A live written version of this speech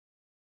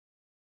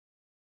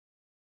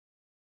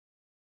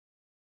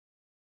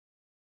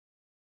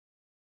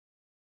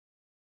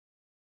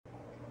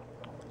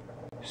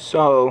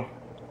So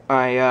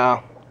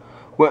I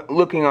went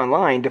looking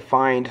online to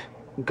find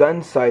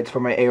gun sights for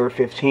my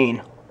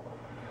AR-15,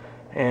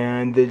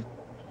 and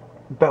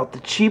about the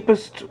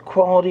cheapest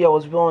quality I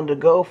was willing to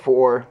go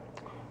for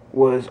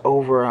was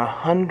over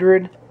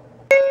 $100,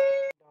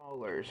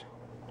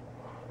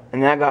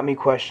 and that got me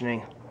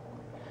questioning,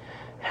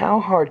 how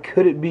hard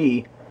could it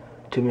be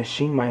to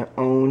machine my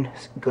own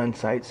gun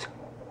sights?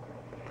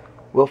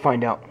 We'll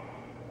find out.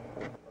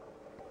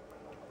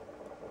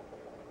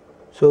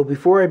 So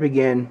before I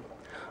begin,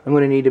 I'm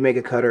going to need to make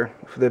a cutter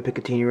for the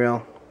Picatinny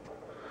rail.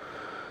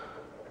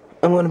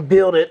 I'm going to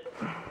build it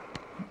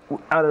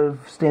out of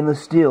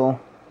stainless steel.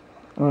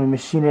 I'm going to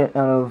machine it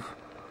out of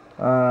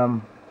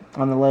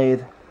on the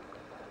lathe.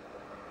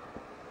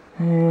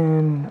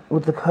 And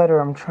with the cutter,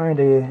 I'm trying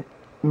to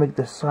make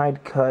the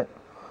side cut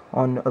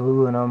on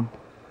aluminum.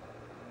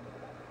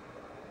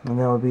 And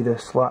that would be the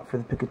slot for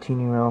the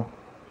Picatinny rail.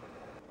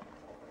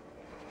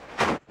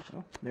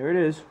 So, there it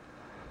is.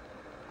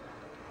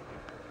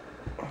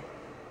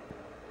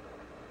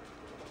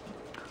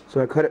 So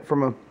I cut it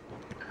from a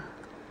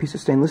piece of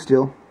stainless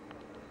steel,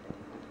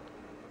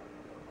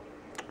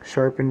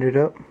 sharpened it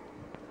up,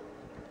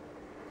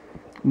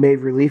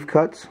 made relief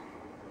cuts.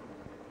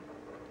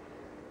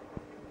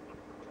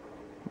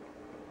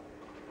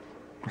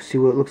 See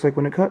what it looks like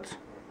when it cuts.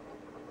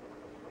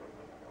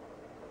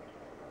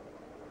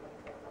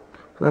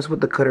 So that's what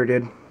the cutter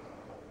did.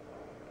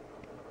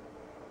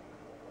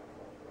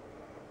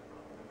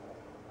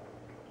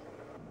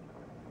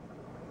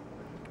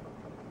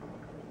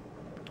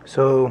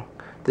 So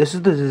this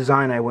is the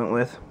design I went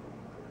with.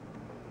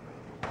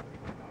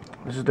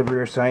 This is the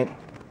rear sight.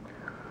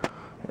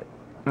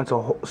 That's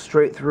a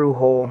straight through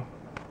hole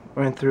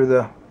right through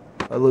the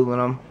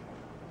aluminum,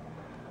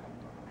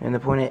 and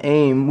the point of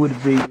aim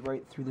would be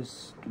right through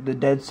the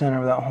dead center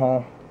of that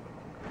hole.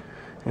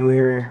 And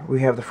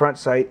we have the front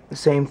sight, the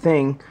same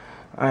thing.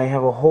 I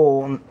have a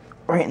hole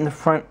right in the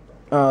front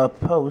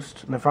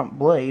post, in the front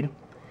blade,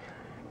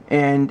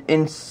 and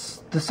in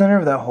the center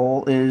of that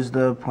hole is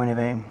the point of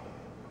aim.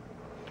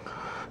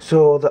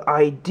 So the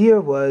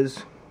idea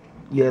was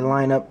you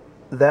line up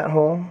that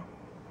hole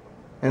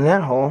and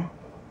that hole,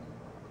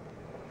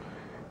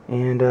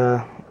 and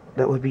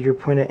that would be your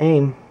point of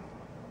aim.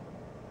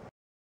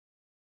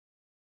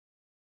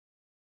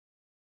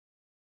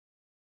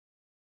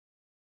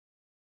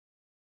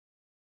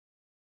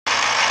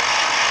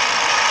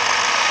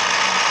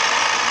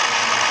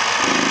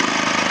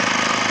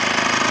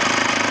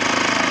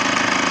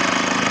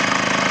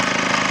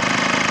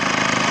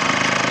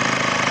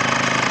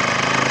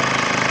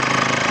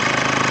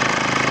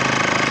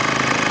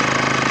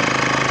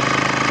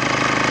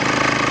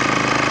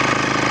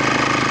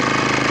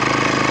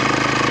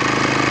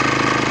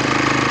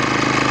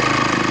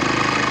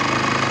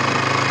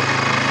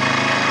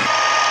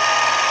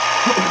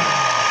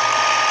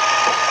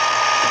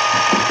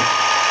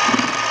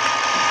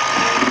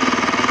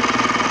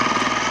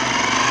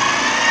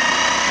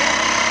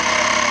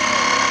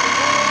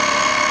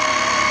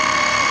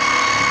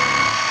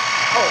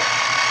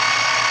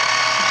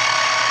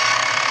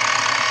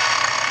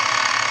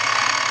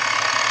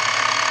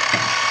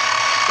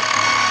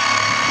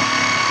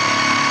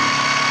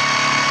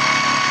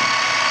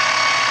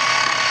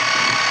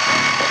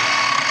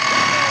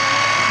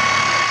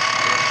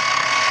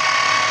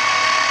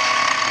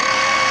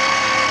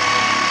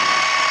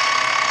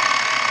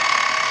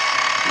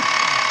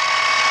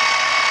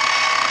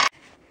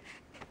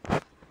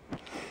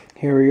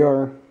 Here we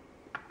are.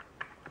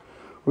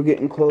 We're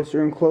getting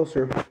closer and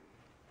closer.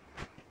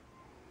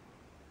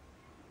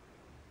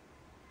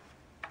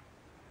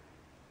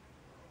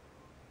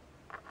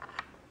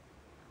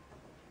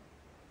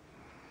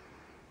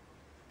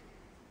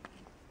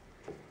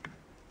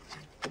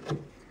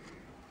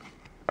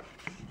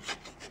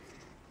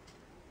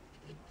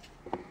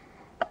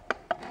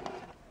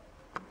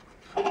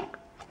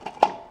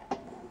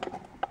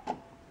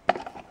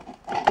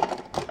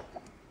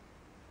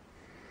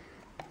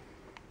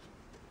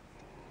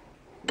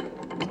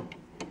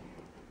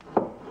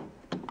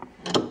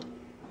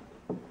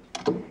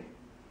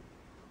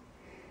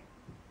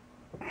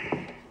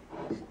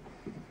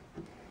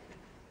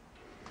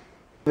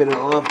 Give it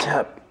a love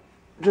tap,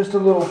 just a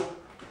little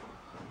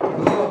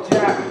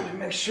tap to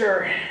make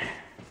sure.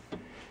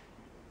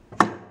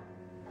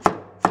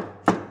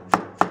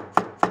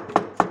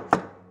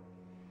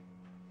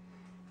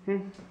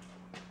 Cool,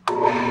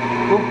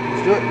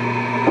 let's do it.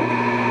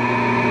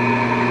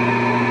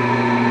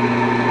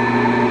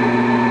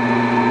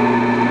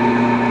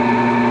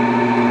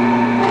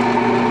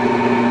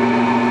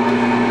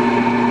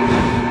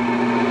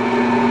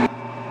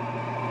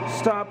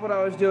 Stop what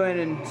I was doing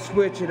and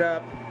switch it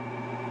up.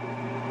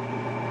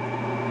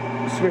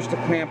 Switch the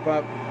clamp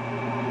up.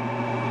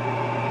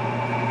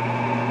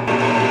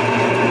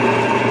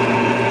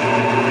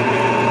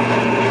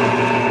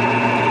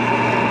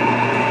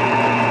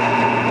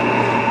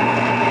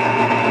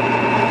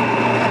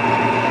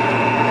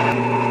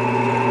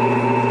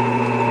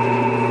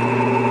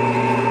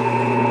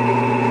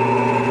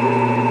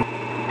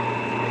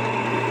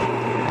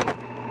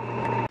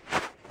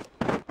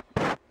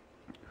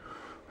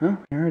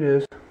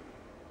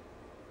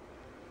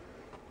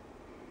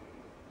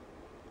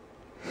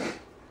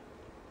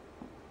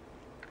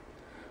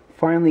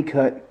 finally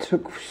cut.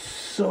 Took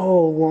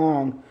so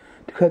long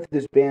to cut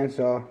through this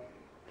bandsaw.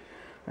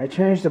 I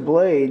changed the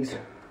blades,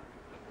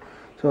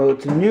 so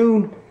it's a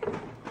new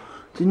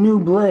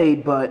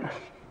blade, but as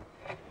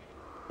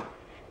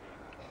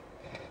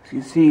you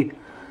can see,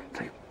 it's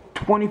like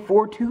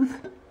 24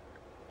 tooth.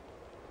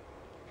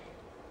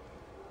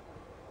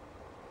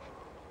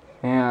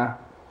 Yeah,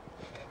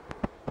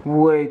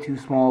 way too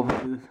small of a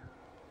tooth.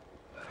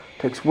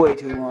 Takes way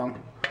too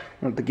long.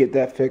 I have to get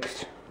that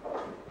fixed.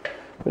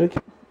 But it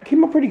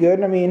came out pretty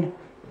good. I mean,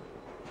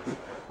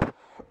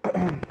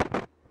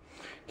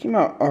 came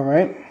out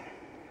alright.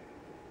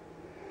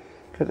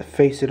 Got to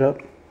face it up.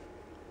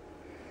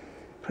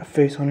 Put a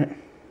face on it.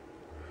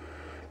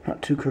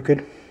 Not too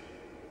crooked.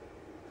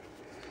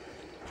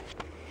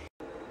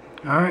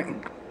 Alright.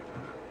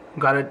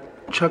 Got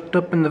it chucked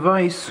up in the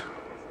vise.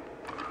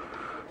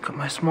 Got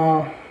my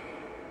small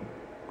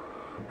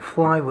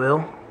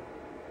flywheel.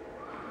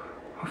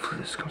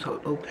 Hopefully this comes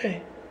out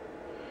okay.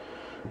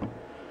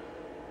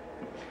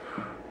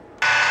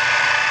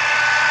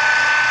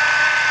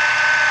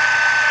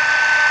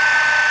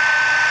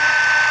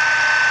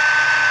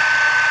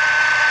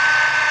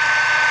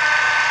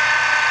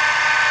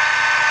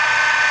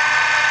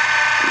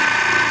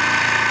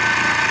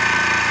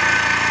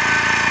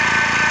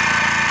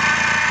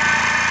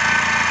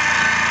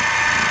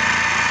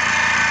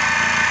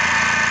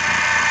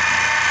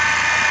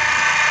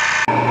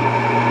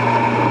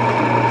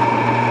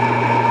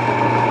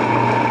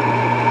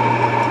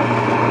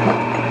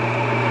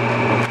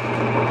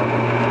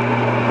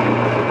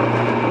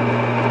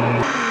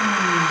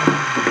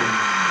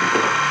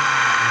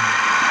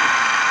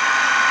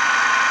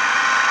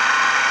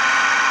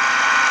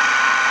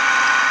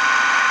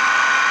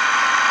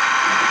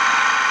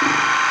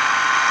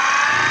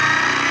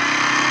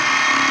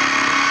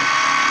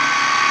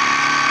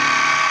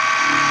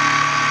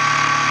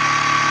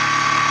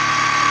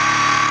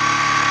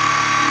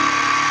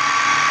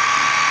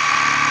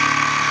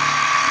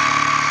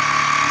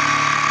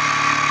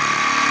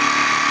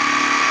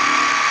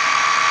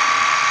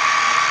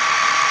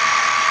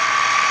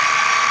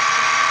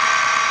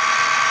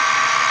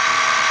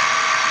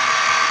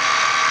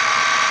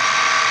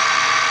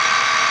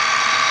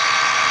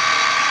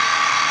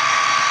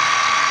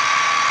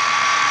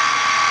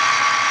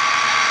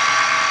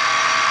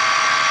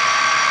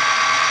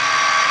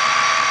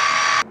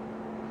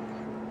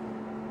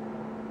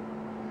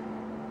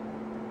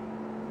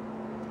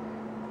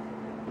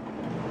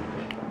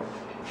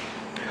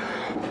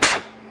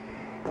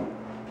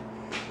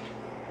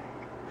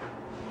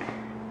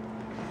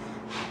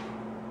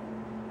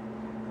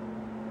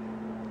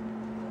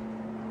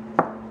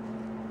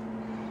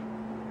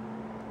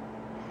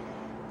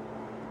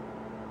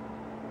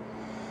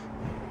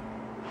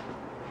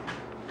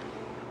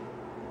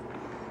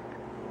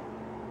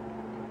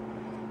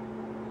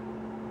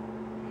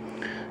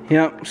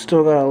 Yep,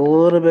 still got a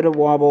little bit of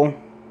wobble.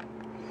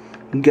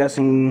 I'm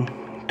guessing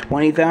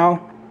 20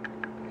 thou,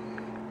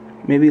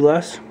 maybe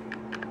less.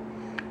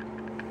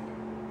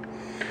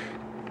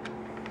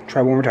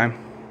 Try one more time.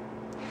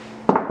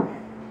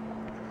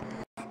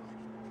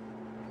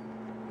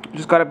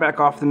 Just got it back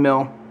off the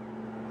mill.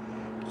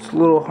 It's a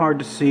little hard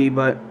to see,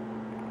 but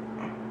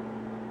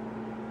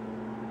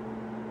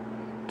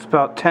it's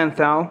about 10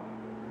 thou,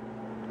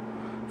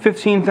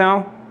 15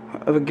 thou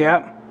of a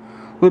gap,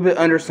 a little bit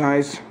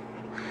undersized.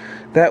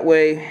 That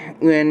way,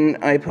 when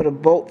I put a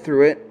bolt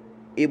through it,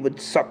 it would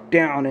suck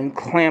down and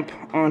clamp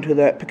onto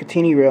that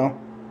Picatinny rail.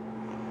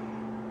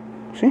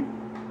 See?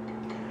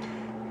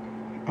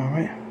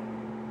 Alright.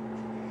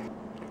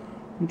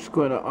 I'm just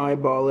going to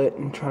eyeball it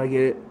and try to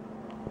get it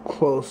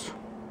close.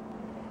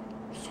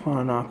 Just want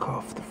to knock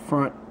off the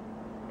front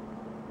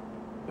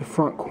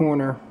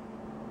corner.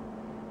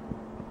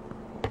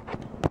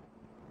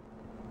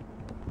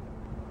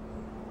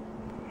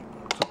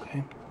 It's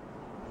okay.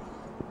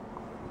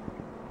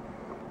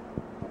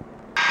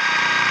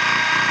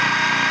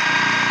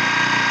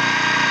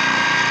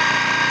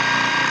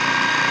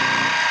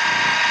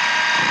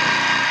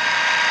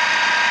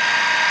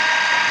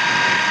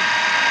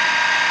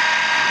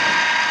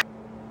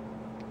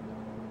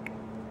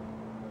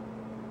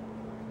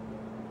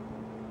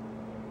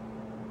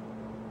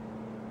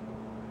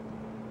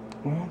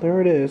 Well, there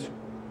it is.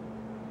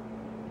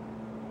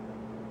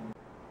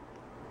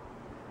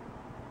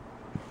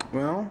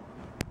 Well,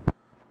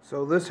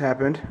 so this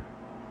happened.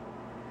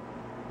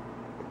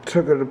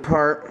 Took it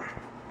apart.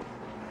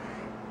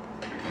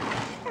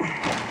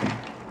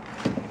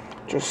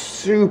 Just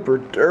super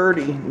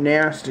dirty,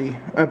 nasty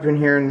up in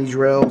here in these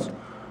rails.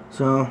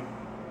 So,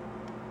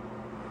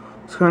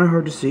 it's kind of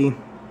hard to see.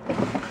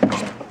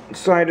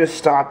 Decided to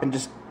stop and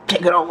just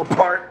take it all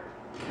apart.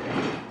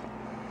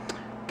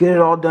 Get it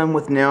all done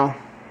with now.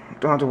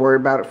 Don't have to worry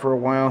about it for a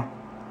while.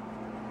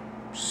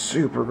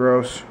 Super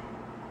gross.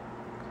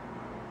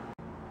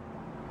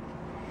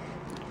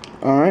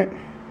 Alright.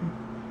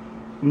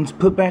 Let's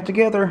put back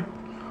together.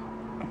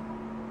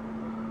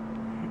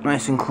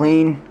 Nice and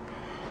clean.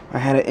 I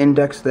had to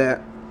index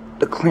the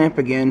clamp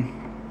again.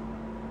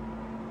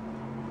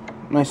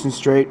 Nice and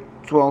straight.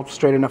 well,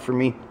 straight enough for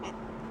me.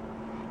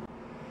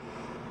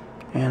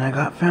 And I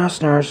got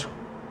fasteners.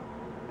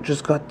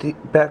 Just got the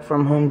back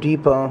from Home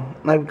Depot.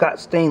 I've got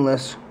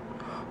stainless.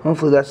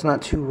 Hopefully that's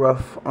not too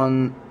rough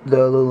on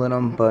the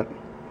aluminum, but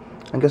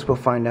I guess we'll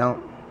find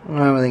out. I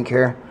don't really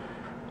care.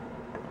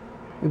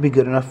 It'd be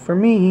good enough for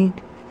me.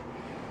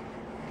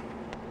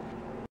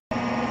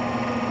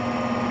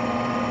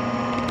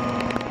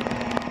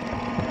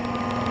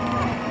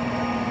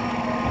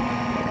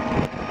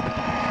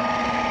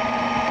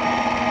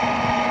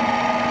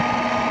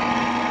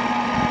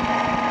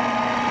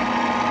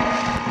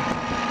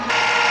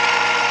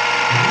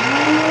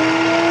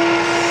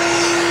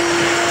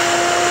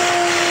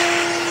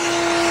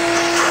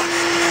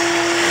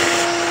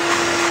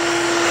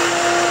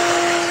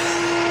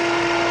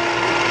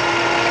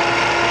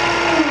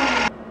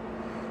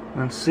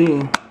 Let's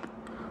see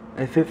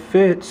if it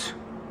fits.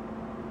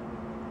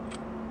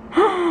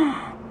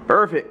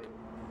 Perfect.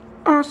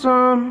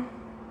 Awesome.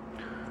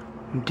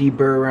 Deburr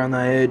around the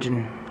edge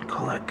and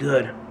call that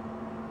good.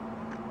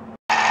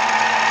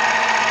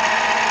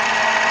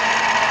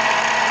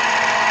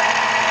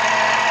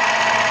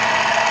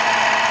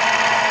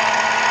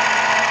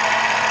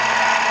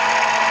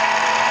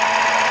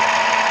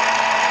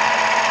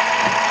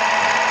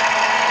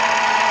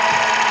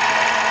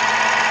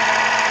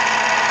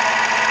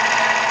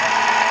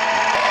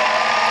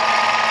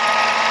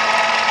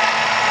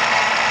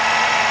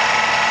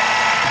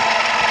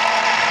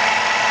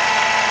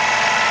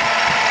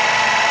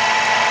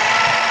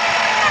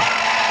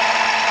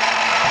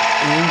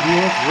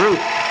 Through.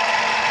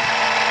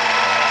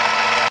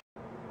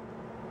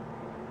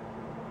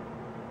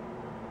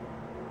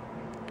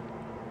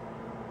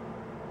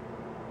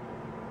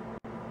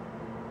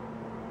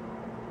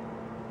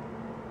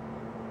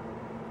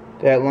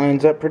 That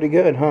lines up pretty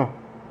good, huh?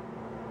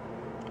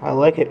 I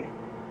like it.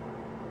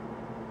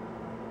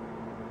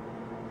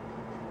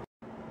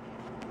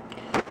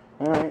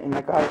 Alright, and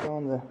I got it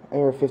on the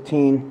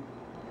AR-15.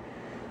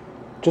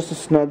 Just a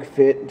snug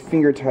fit,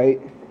 finger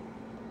tight.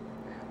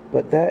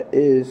 But that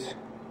is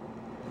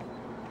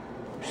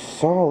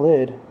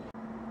solid.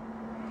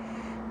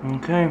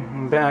 Okay,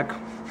 I'm back.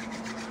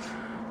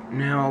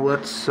 Now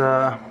let's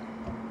go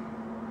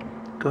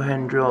ahead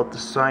and drill out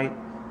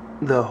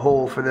the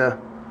hole for the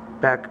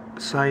back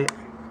sight.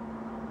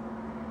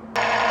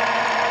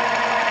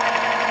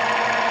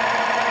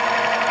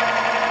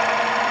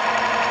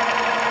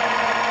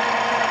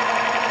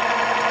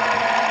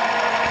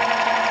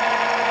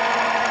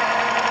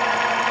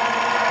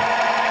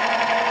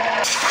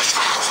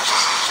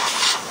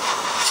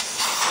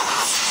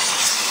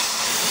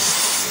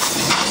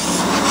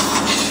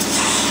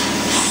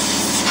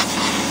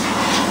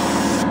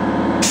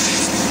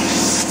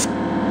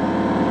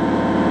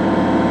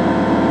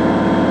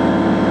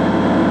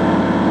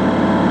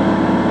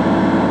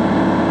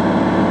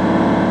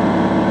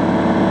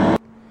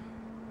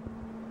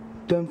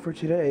 Done for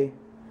today,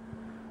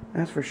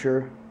 that's for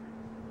sure.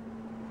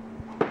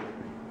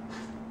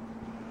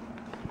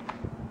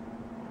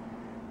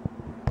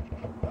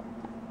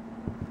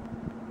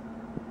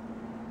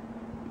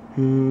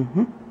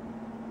 Mm-hmm.